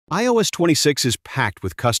iOS 26 is packed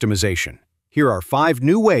with customization. Here are 5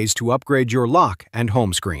 new ways to upgrade your lock and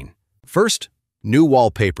home screen. First, new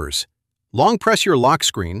wallpapers. Long press your lock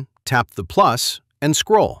screen, tap the plus, and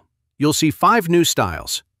scroll. You'll see 5 new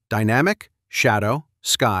styles: Dynamic, Shadow,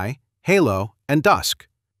 Sky, Halo, and Dusk.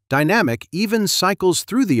 Dynamic even cycles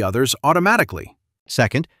through the others automatically.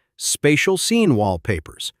 Second, spatial scene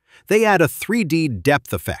wallpapers. They add a 3D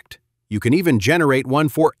depth effect. You can even generate one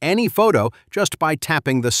for any photo just by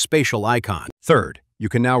tapping the spatial icon. Third, you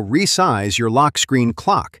can now resize your lock screen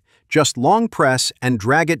clock. Just long press and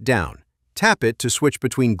drag it down. Tap it to switch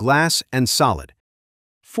between glass and solid.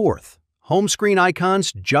 Fourth, home screen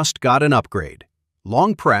icons just got an upgrade.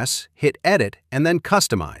 Long press, hit Edit, and then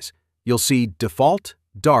Customize. You'll see Default,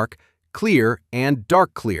 Dark, Clear, and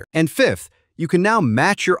Dark Clear. And fifth, you can now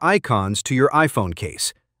match your icons to your iPhone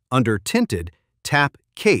case. Under Tinted, tap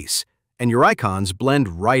Case, and your icons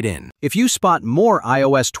blend right in. If you spot more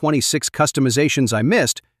iOS 26 customizations I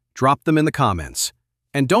missed, drop them in the comments.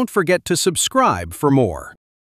 And don't forget to subscribe for more.